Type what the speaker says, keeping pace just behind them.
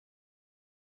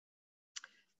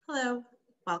Hello,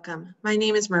 welcome. My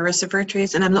name is Marissa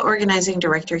Vertrees, and I'm the Organizing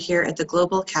Director here at the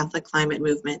Global Catholic Climate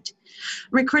Movement.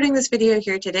 I'm recording this video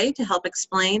here today to help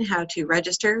explain how to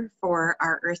register for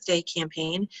our Earth Day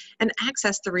campaign and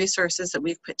access the resources that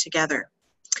we've put together.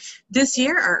 This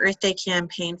year, our Earth Day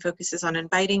campaign focuses on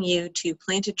inviting you to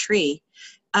plant a tree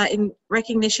in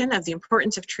recognition of the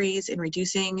importance of trees in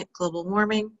reducing global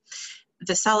warming,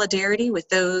 the solidarity with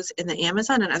those in the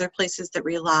Amazon and other places that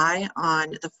rely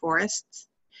on the forests,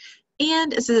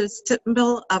 and as a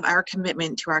symbol of our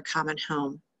commitment to our common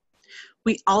home.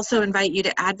 We also invite you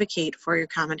to advocate for your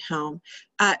common home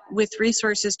with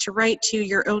resources to write to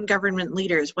your own government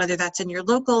leaders, whether that's in your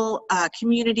local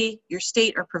community, your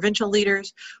state or provincial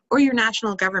leaders, or your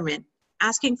national government,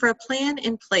 asking for a plan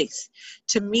in place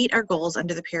to meet our goals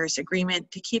under the Paris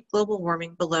Agreement to keep global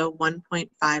warming below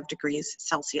 1.5 degrees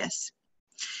Celsius.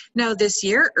 Now this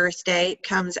year, Earth Day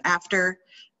comes after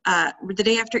the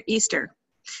day after Easter.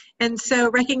 And so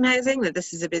recognizing that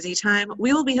this is a busy time,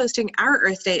 we will be hosting our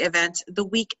Earth Day event the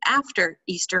week after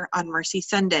Easter on Mercy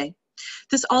Sunday.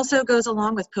 This also goes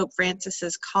along with Pope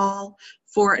Francis's call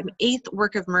for an 8th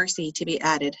work of mercy to be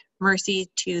added,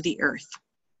 mercy to the earth.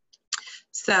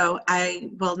 So I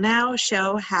will now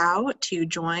show how to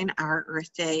join our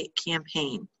Earth Day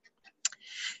campaign.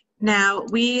 Now,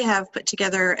 we have put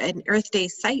together an Earth Day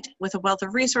site with a wealth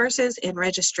of resources and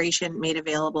registration made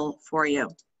available for you.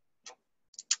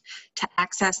 To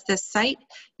access this site,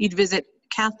 you'd visit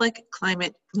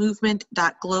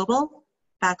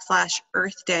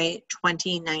catholicClimateMovement.global/Earth Day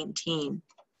 2019.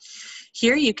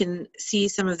 Here you can see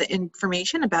some of the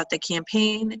information about the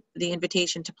campaign, the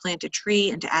invitation to plant a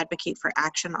tree and to advocate for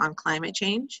action on climate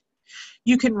change.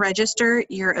 You can register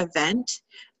your event.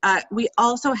 We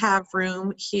also have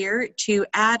room here to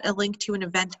add a link to an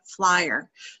event flyer.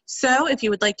 So if you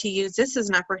would like to use this as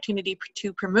an opportunity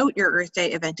to promote your Earth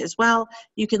Day event as well,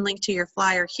 you can link to your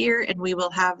flyer here and we will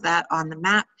have that on the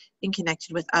map and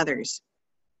connected with others.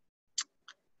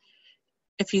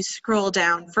 If you scroll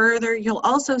down further, you'll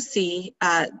also see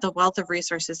the wealth of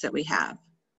resources that we have.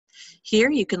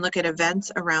 Here you can look at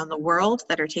events around the world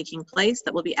that are taking place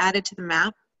that will be added to the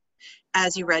map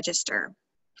as you register.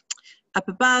 Up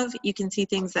above, you can see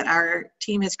things that our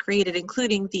team has created,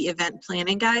 including the event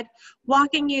planning guide,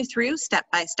 walking you through step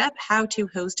by step how to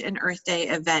host an Earth Day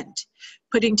event,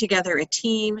 putting together a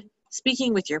team,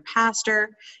 speaking with your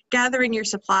pastor, gathering your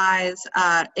supplies,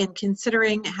 and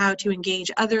considering how to engage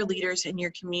other leaders in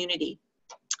your community.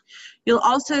 You'll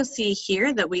also see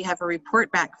here that we have a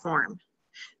report back form.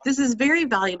 This is very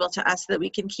valuable to us so that we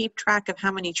can keep track of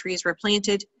how many trees were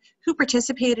planted, who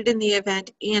participated in the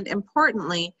event, and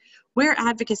importantly, where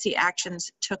advocacy actions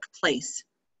took place.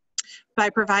 By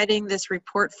providing this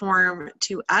report form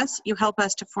to us, you help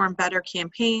us to form better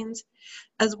campaigns,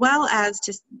 as well as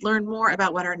to learn more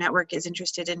about what our network is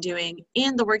interested in doing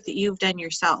and the work that you've done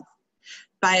yourself.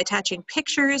 By attaching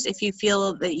pictures, if you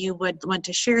feel that you would want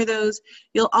to share those,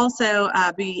 you'll also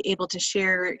be able to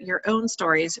share your own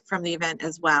stories from the event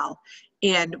as well.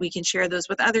 And we can share those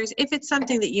with others if it's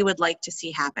something that you would like to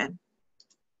see happen.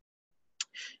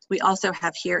 We also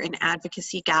have here an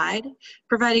advocacy guide,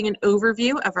 providing an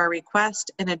overview of our request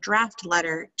and a draft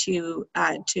letter to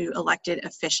elected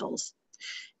officials.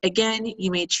 Again,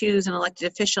 you may choose an elected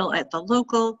official at the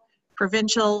local,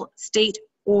 provincial, state,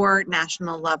 or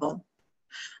national level.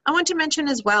 I want to mention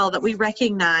as well that we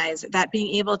recognize that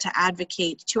being able to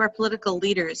advocate to our political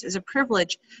leaders is a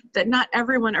privilege that not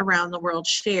everyone around the world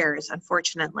shares,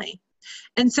 unfortunately.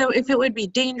 And so if it would be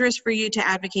dangerous for you to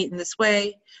advocate in this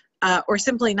way, or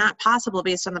simply not possible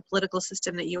based on the political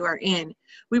system that you are in,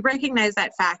 we recognize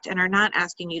that fact and are not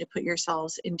asking you to put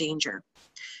yourselves in danger.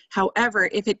 However,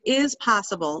 if it is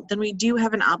possible, then we do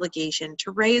have an obligation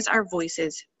to raise our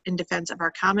voices in defense of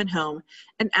our common home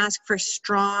and ask for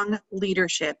strong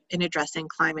leadership in addressing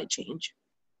climate change.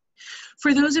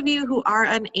 For those of you who are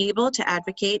unable to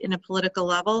advocate in a political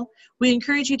level, we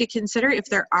encourage you to consider if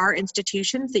there are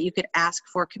institutions that you could ask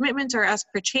for commitments or ask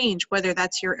for change, whether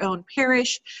that's your own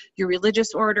parish, your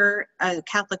religious order, a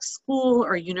Catholic school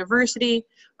or university,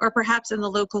 or perhaps in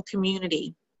the local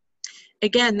community.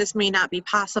 Again, this may not be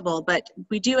possible, but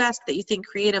we do ask that you think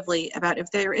creatively about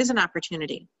if there is an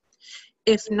opportunity.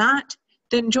 If not,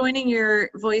 then joining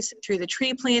your voice through the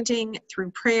tree planting,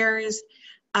 through prayers,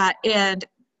 and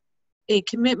a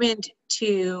commitment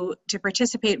to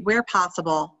participate where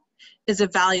possible is a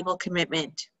valuable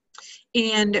commitment.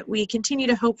 And we continue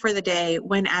to hope for the day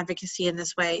when advocacy in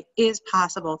this way is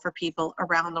possible for people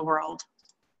around the world.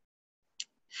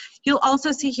 You'll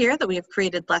also see here that we have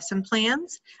created lesson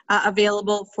plans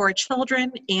available for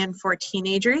children and for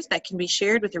teenagers that can be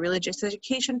shared with the religious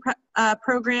education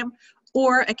program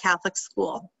or a Catholic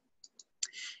school.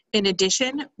 In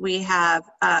addition, we have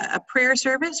a prayer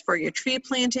service for your tree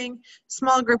planting,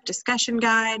 small group discussion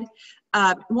guide,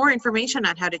 more information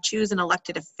on how to choose an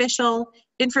elected official,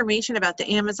 information about the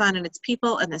Amazon and its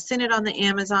people and the Synod on the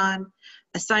Amazon,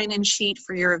 a sign-in sheet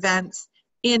for your events,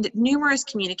 and numerous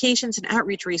communications and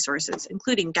outreach resources,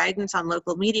 including guidance on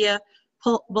local media,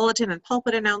 bulletin and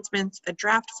pulpit announcements, a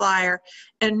draft flyer,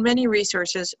 and many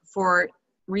resources for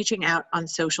reaching out on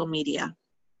social media.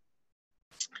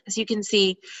 As you can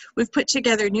see, we've put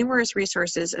together numerous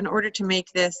resources in order to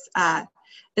make this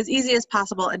as easy as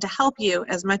possible and to help you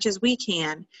as much as we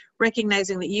can,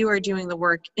 recognizing that you are doing the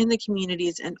work in the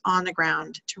communities and on the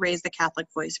ground to raise the Catholic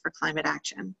voice for climate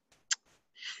action.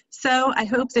 So I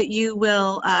hope that you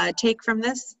will take from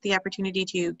this the opportunity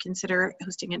to consider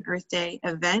hosting an Earth Day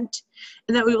event,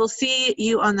 and that we will see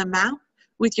you on the map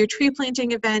with your tree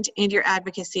planting event and your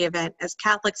advocacy event as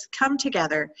Catholics come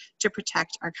together to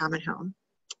protect our common home.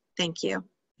 Thank you,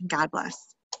 and God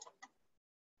bless.